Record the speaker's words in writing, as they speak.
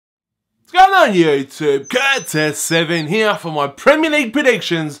What's going on YouTube? Curtis7 here for my Premier League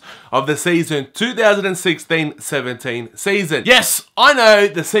predictions of the season 2016-17 season. Yes, I know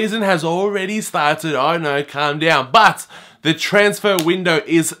the season has already started, I know, calm down, but the transfer window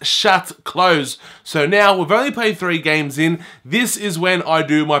is closed. So now we've only played 3 games in. This is when I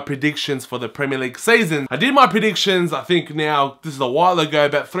do my predictions for the Premier League season. I did my predictions, I think now, this is a while ago,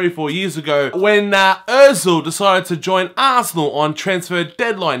 about 3-4 years ago, when Ozil decided to join Arsenal on transfer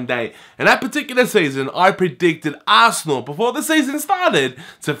deadline day. And that particular season, I predicted Arsenal, before the season started,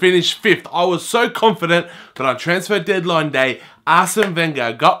 to finish 5th. I was so confident that on transfer deadline day, Arsene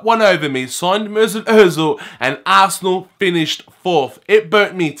Wenger got one over me, signed Mesut Ozil, and Arsenal finished 4th. It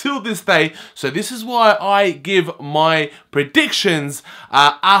burnt me till this day, so this is why I give my predictions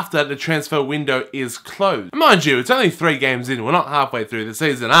after the transfer window is closed. Mind you, it's only 3 games in, we're not halfway through the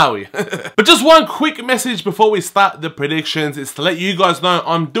season, are we? But just one quick message before we start the predictions is to let you guys know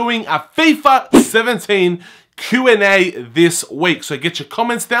I'm doing a FIFA 17 Q&A this week, so get your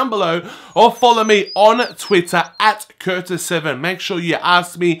comments down below or follow me on Twitter at Curtis7. Make sure you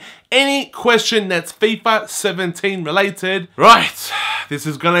ask me any question that's FIFA 17 related. Right, this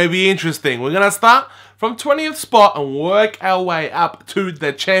is going to be interesting. We're going to start from 20th spot and work our way up to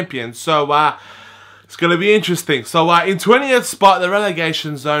the champion. So it's going to be interesting. So in 20th spot, the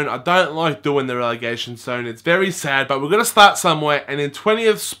relegation zone. I don't like doing the relegation zone. It's very sad, but we're going to start somewhere. And in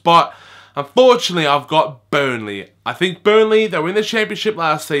 20th spot, unfortunately, I've got Burnley. I think Burnley, they were in the Championship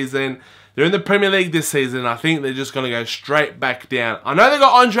last season. They're in the Premier League this season. I think they're just going to go straight back down. I know they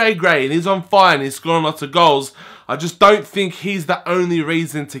got Andre Gray, and he's on fire, and he's scoring lots of goals. I just don't think he's the only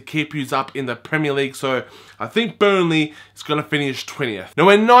reason to keep you up in the Premier League. So I think Burnley is going to finish 20th. Now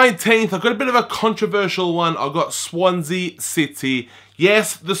in 19th, I've got a bit of a controversial one. I've got Swansea City.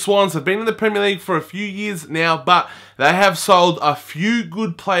 Yes, the Swans have been in the Premier League for a few years now, but they have sold a few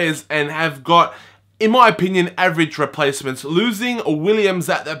good players and have got, in my opinion, average replacements. Losing Williams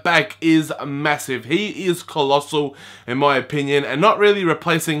at the back is massive. He is colossal, in my opinion, and not really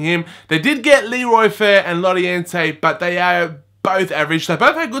replacing him. They did get Leroy Fer and Loriente, but they are both average. They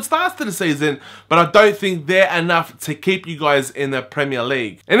both had good starts to the season, but I don't think they're enough to keep you guys in the Premier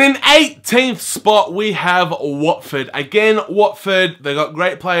League. And in 18th spot, we have Watford. Again, Watford, they got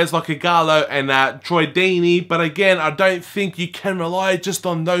great players like Ighalo and Troy Deeney, but again, I don't think you can rely just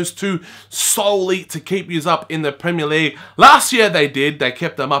on those two solely to keep you up in the Premier League. Last year they did, they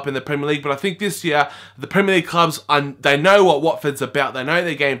kept them up in the Premier League, but I think this year, the Premier League clubs, they know what Watford's about, they know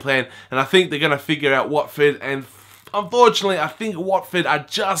their game plan, and I think they're going to figure out Watford, and unfortunately, I think Watford are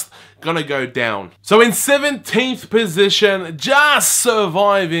just going to go down. So in 17th position, just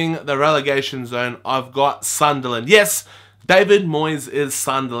surviving the relegation zone, I've got Sunderland. Yes, David Moyes is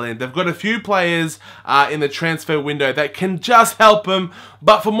Sunderland. They've got a few players in the transfer window that can just help them.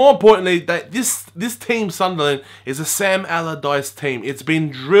 But for more importantly, this team, Sunderland, is a Sam Allardyce team. It's been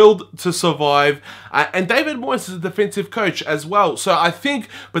drilled to survive. And David Moyes is a defensive coach as well. So I think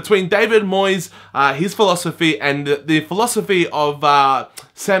between David Moyes, his philosophy, and the philosophy of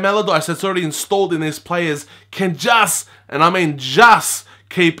Sam Allardyce that's already installed in these players can just, and I mean just,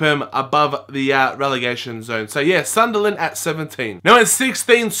 keep him above the relegation zone. So yeah, Sunderland at 17. Now in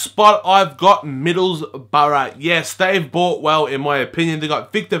 16th spot, I've got Middlesbrough. Yes, they've bought well, in my opinion. They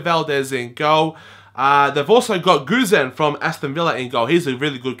got Victor Valdez in goal. They've also got Guzan from Aston Villa in goal. He's a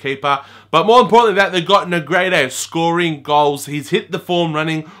really good keeper. But more importantly than that, they've got Negredo scoring goals. He's hit the form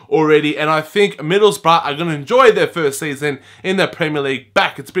running already. And I think Middlesbrough are going to enjoy their first season in the Premier League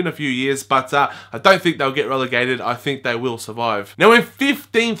back. It's been a few years, but I don't think they'll get relegated. I think they will survive. Now in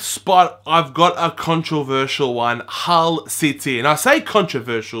 15th spot, I've got a controversial one, Hull City. And I say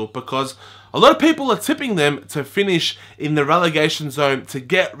controversial because a lot of people are tipping them to finish in the relegation zone to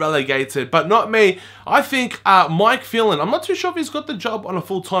get relegated, but not me. I think Mike Phelan, I'm not too sure if he's got the job on a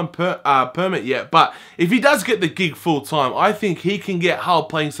full-time permit yet, but if he does get the gig full-time, I think he can get Hull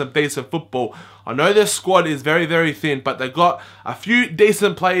playing some decent football. I know their squad is very, very thin, but they've got a few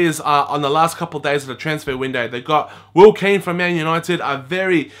decent players on the last couple of days of the transfer window. They've got Will Keane from Man United, a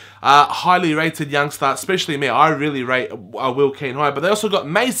very highly rated youngster, especially me. I really rate Will Keane high, but they also got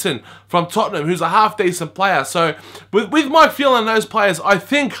Mason from Tottenham, who's a half-decent player. So with Mike Phelan and those players, I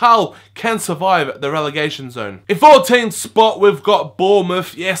think Hull can survive the relegation zone. In 14th spot, we've got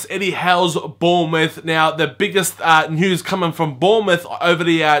Bournemouth. Yes, Eddie Howe's Bournemouth. Now, the biggest news coming from Bournemouth over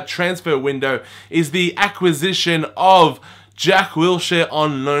the transfer window is the acquisition of Jack Wilshere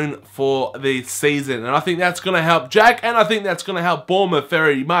on loan for the season. And I think that's going to help Jack, and I think that's going to help Bournemouth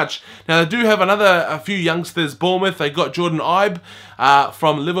very much. Now, they do have a few youngsters, Bournemouth. They got Jordan Ibe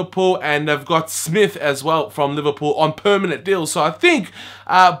from Liverpool, and they've got Smith as well from Liverpool on permanent deals. So I think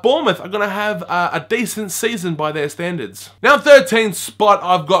Bournemouth are going to have a decent season by their standards. Now, 13th spot,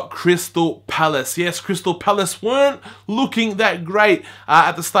 I've got Crystal Palace. Yes, Crystal Palace weren't looking that great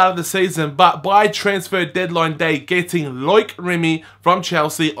at the start of the season, but by transfer deadline day, getting Loic Remy from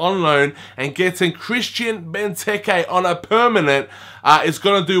Chelsea on loan and getting Christian Benteke on a permanent is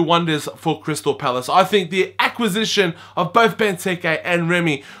going to do wonders for Crystal Palace. I think the acquisition of both Benteke and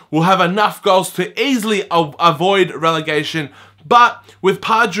Remy will have enough goals to easily avoid relegation. But with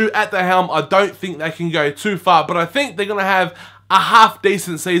Pardew at the helm, I don't think they can go too far. But I think they're going to have a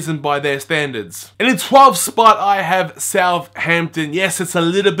half-decent season by their standards. And in 12th spot, I have Southampton. Yes, it's a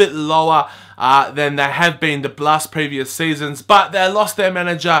little bit lower than they have been the last previous seasons, but they lost their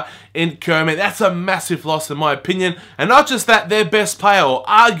manager in Kermit. That's a massive loss in my opinion. And not just that, their best player, or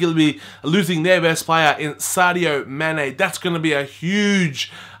arguably losing their best player in Sadio Mane, that's going to be a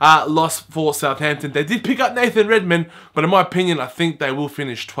huge loss for Southampton. They did pick up Nathan Redmond, but in my opinion, I think they will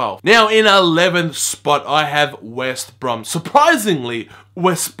finish 12th. Now, in 11th spot, I have West Brom. Surprisingly,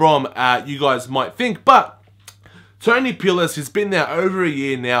 West Brom, you guys might think, but Tony Pulis has been there over a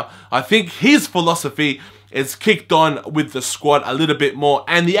year now. I think his philosophy is kicked on with the squad a little bit more,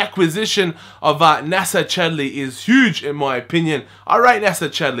 and the acquisition of Nacer Chadli is huge in my opinion. I rate Nacer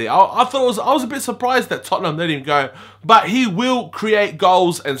Chadli. I was a bit surprised that Tottenham let him go, but he will create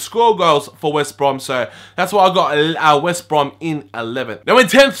goals and score goals for West Brom, so that's why I got West Brom in 11th. Now in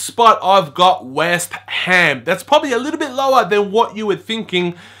 10th spot, I've got West Ham. That's probably a little bit lower than what you were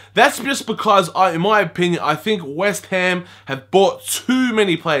thinking. That's just because, in my opinion, I think West Ham have bought too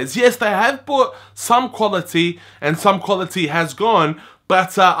many players. Yes, they have bought some quality, and some quality has gone,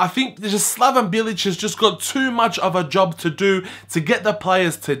 but I think just Slaven Bilic has just got too much of a job to do to get the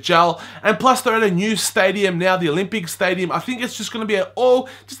players to gel. And plus, they're at a new stadium now, the Olympic Stadium. I think it's just going to be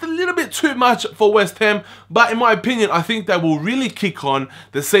just a little bit too much for West Ham. But in my opinion, I think they will really kick on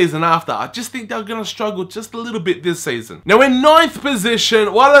the season after. I just think they're going to struggle just a little bit this season. Now, in 9th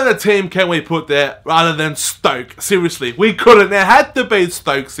position, what other team can we put there rather than Stoke? Seriously, we couldn't. There had to be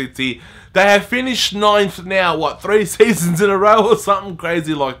Stoke City. They have finished 9th now, what, 3 seasons in a row or something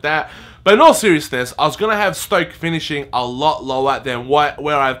crazy like that. But in all seriousness, I was going to have Stoke finishing a lot lower than where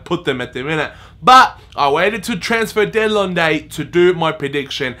I've put them at the minute. But I waited to transfer deadline day to do my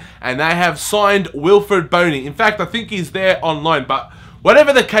prediction, and they have signed Wilfred Boney. In fact, I think he's there on loan, but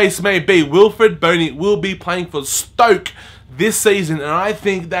whatever the case may be, Wilfred Boney will be playing for Stoke this season, and I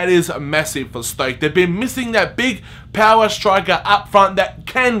think that is massive for Stoke. They've been missing that big power striker up front that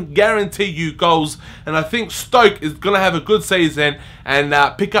can guarantee you goals, and I think Stoke is going to have a good season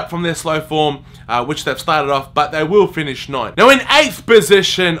and pick up from their slow form, which they've started off, but they will finish 9th. Now in 8th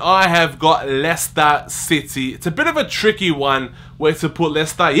position, I have got Leicester City. It's a bit of a tricky one where to put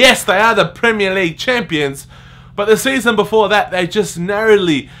Leicester. Yes, they are the Premier League champions, but the season before that, they just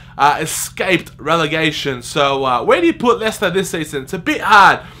narrowly escaped relegation. So where do you put Leicester this season? It's a bit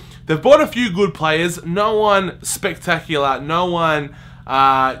hard. They've bought a few good players. No one spectacular. No one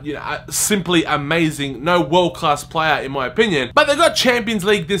simply amazing. No world-class player in my opinion. But they've got Champions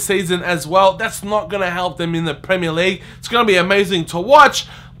League this season as well. That's not going to help them in the Premier League. It's going to be amazing to watch,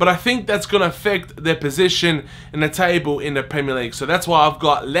 but I think that's going to affect their position in the table in the Premier League. So that's why I've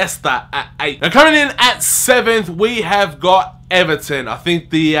got Leicester at 8. Now coming in at 7th, we have got Everton. I think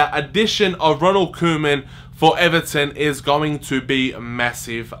the addition of Ronald Koeman for Everton is going to be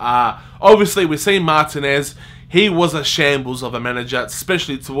massive. Obviously, we've seen Martinez. He was a shambles of a manager,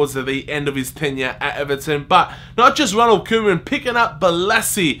 especially towards the end of his tenure at Everton. But not just Ronald Koeman, picking up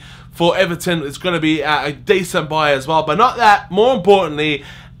Balassi for Everton is going to be a decent buy as well. But not that, more importantly,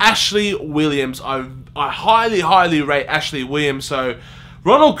 Ashley Williams. I highly rate Ashley Williams. So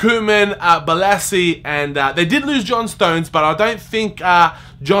Ronald Koeman, Balassi, and they did lose John Stones, but I don't think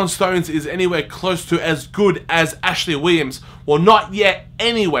John Stones is anywhere close to as good as Ashley Williams. Well, not yet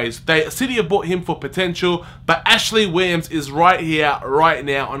anyways. City have bought him for potential, but Ashley Williams is right here, right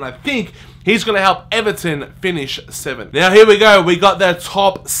now, and I think he's going to help Everton finish 7th. Now, here we go. We got their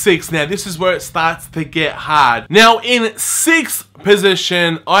top 6. Now, this is where it starts to get hard. Now, in 6th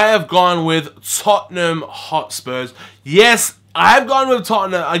position, I have gone with Tottenham Hotspurs. Yes, I have gone with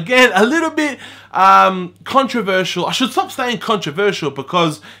Tottenham. Again, a little bit controversial. I should stop saying controversial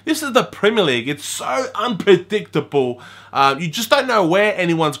because this is the Premier League. It's so unpredictable. You just don't know where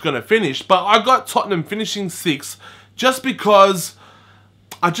anyone's going to finish. But I got Tottenham finishing 6th just because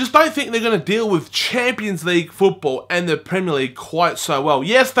I just don't think they're going to deal with Champions League football and the Premier League quite so well.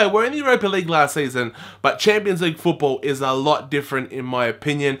 Yes, they were in the Europa League last season, but Champions League football is a lot different in my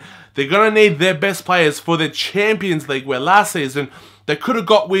opinion. They're going to need their best players for the Champions League, where last season they could have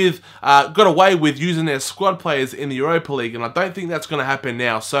got away with using their squad players in the Europa League, and I don't think that's going to happen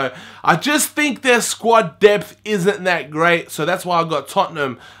now. So I just think their squad depth isn't that great, so that's why I got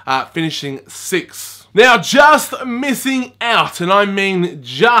Tottenham finishing 6th. Now, just missing out, and I mean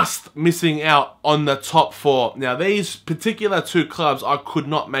just missing out on the top 4. Now, these particular 2 clubs, I could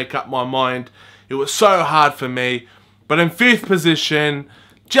not make up my mind. It was so hard for me. But in 5th position,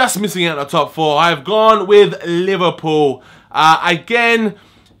 just missing out on the top 4, I have gone with Liverpool. Again,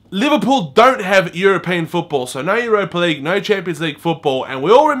 Liverpool don't have European football, so no Europa League, no Champions League football, and we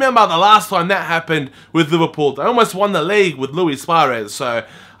all remember the last time that happened with Liverpool. They almost won the league with Luis Suarez, so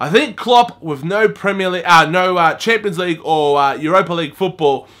I think Klopp, with no Champions League or Europa League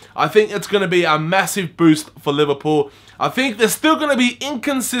football, I think it's going to be a massive boost for Liverpool. I think they're still going to be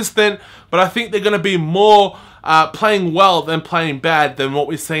inconsistent, but I think they're going to be more playing well than playing bad than what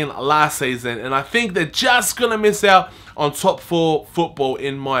we've seen last season, and I think they're just going to miss out on top 4 football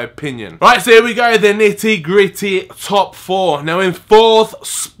in my opinion. Right, so here we go, the nitty gritty top 4. Now in 4th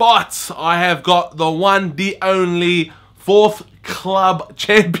spot, I have got the one, the only 4th club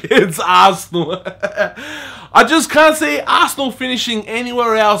champions, Arsenal. I just can't see Arsenal finishing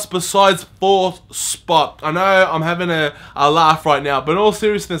anywhere else besides 4th spot. I know I'm having a laugh right now, but in all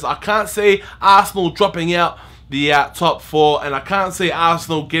seriousness, I can't see Arsenal dropping out the top 4, and I can't see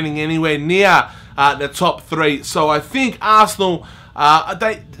Arsenal getting anywhere near the top 3. So I think Arsenal,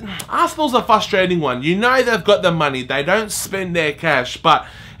 Arsenal's a frustrating one. You know they've got the money, they don't spend their cash, but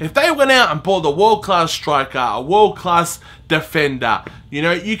if they went out and bought a world-class striker, a world-class defender, you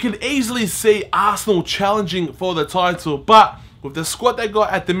know, you can easily see Arsenal challenging for the title, but with the squad they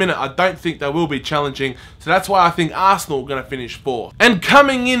got at the minute, I don't think they will be challenging. So that's why I think Arsenal are going to finish 4th. And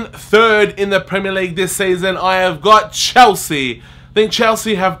coming in 3rd in the Premier League this season, I have got Chelsea. I think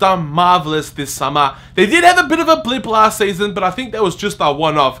Chelsea have done marvellous this summer. They did have a bit of a blip last season, but I think that was just a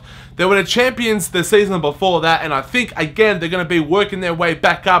one-off. They were the champions the season before that, and I think, again, they're going to be working their way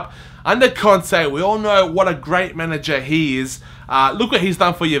back up under Conte. We all know what a great manager he is. Look what he's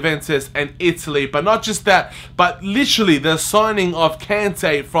done for Juventus and Italy. But not just that, but literally the signing of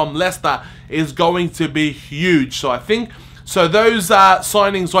Kante from Leicester is going to be huge. So I think, those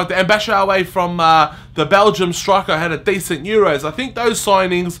signings like the Mbashawe from the Belgium striker had a decent Euros. I think those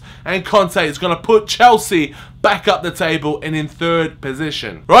signings and Conte is going to put Chelsea back up the table and in 3rd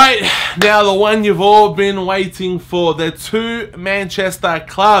position. Right, now the one you've all been waiting for, the 2 Manchester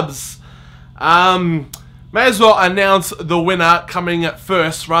clubs. May as well announce the winner coming at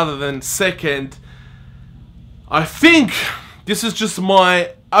 1st rather than 2nd. I think, this is just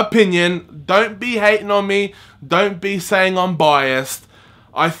my opinion, don't be hating on me, don't be saying I'm biased.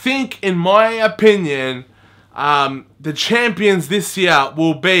 I think, in my opinion, the champions this year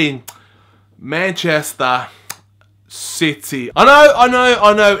will be Manchester City. I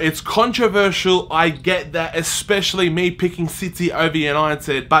know, it's controversial, I get that, especially me picking City over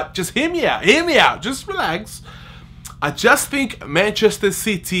United, but just hear me out, just relax. I just think Manchester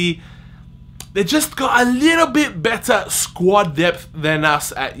City, they just got a little bit better squad depth than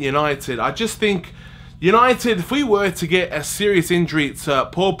us at United. I just think United, if we were to get a serious injury to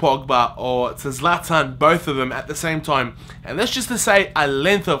Paul Pogba or to Zlatan, both of them at the same time, and let's just say a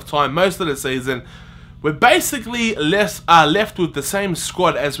length of time, most of the season, we're basically left with the same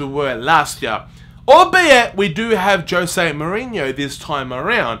squad as we were last year. Albeit, we do have Jose Mourinho this time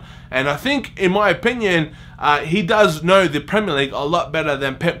around. And I think, in my opinion, he does know the Premier League a lot better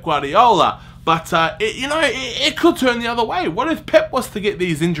than Pep Guardiola. But, it could turn the other way. What if Pep was to get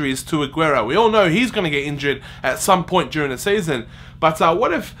these injuries to Aguero? We all know he's going to get injured at some point during the season. But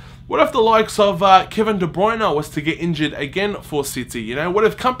what if the likes of Kevin De Bruyne was to get injured again for City? You know, what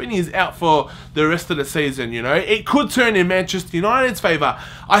if Kompany is out for the rest of the season? You know, it could turn in Manchester United's favour.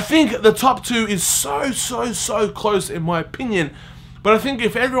 I think the top 2 is so close in my opinion. But I think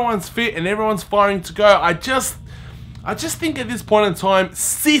if everyone's fit and everyone's firing to go, I just think at this point in time,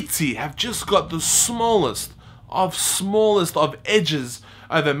 City have just got the smallest of edges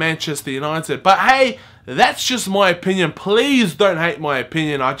over Manchester United. But hey, that's just my opinion. Please don't hate my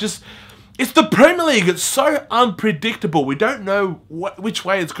opinion. It's the Premier League. It's so unpredictable. We don't know which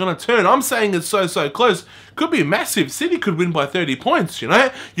way it's going to turn. I'm saying it's so close could be massive. City could win by 30 points, you know?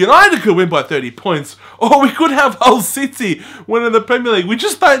 United could win by 30 points. Or we could have Hull City winning the Premier League. We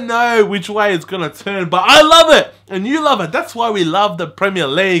just don't know which way it's going to turn. But I love it. And you love it. That's why we love the Premier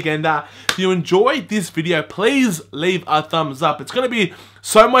League. And if you enjoyed this video, please leave a thumbs up. It's going to be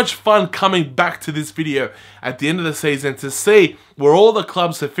so much fun coming back to this video at the end of the season to see where all the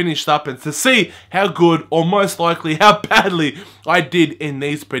clubs have finished up and to see how good or most likely how badly I did in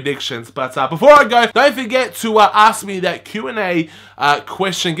these predictions. But before I go, don't forget to ask me that Q&A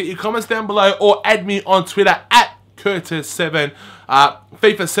question. Get your comments down below or add me on Twitter at Curtis7,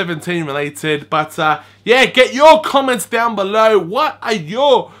 FIFA 17 related. But yeah, get your comments down below. What are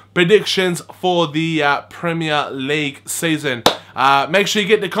your predictions for the Premier League season? Make sure you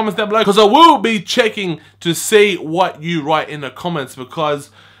get the comments down below because I will be checking to see what you write in the comments, because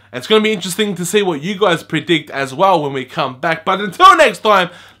it's going to be interesting to see what you guys predict as well when we come back. But until next time,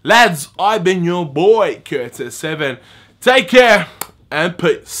 lads, I've been your boy, Curtis7. Take care and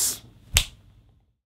peace.